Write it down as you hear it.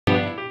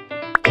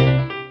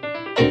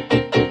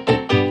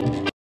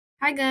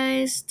Hi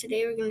guys,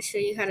 today we're going to show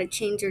you how to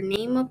change your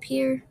name up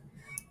here.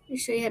 We'll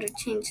show you how to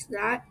change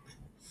that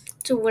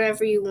to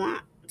whatever you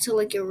want, to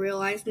like your real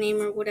life name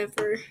or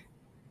whatever.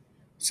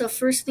 So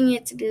first thing you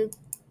have to do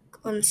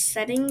on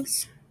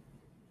settings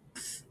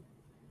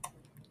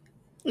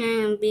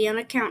and be on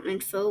account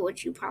info,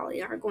 which you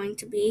probably are going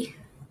to be.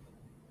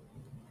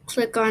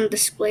 Click on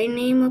display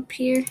name up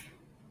here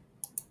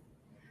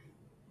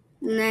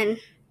and then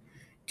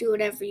do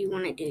whatever you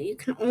want to do. You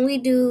can only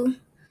do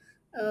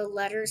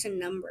letters and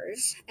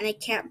numbers, and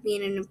it can't be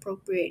an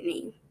inappropriate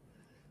name.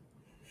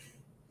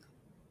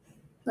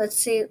 Let's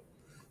say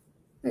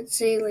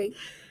like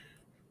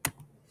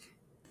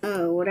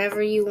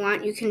whatever you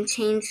want. You can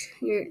change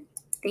your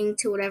thing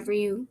to whatever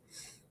you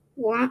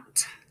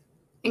want,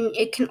 and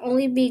it can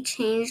only be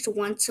changed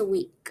once a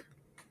week.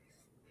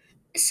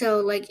 So,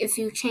 like, if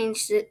you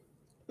changed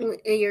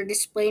your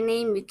display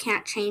name, you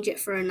can't change it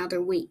for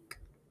another week.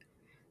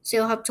 So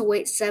you'll have to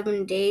wait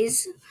 7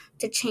 days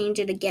to change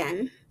it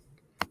again.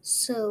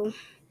 So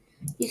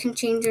you can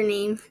change your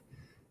name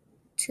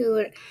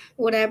to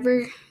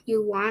whatever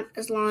you want,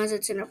 as long as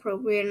it's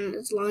inappropriate and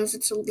as long as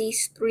it's at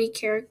least 3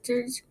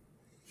 characters,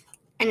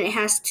 and it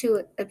has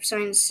 2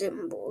 assigned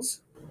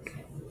symbols,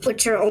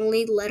 which are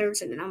only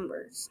letters and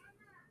numbers.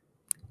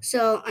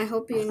 So I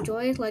hope you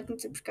enjoy, like and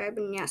subscribe,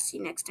 and yeah, see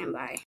you next time.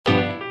 Bye.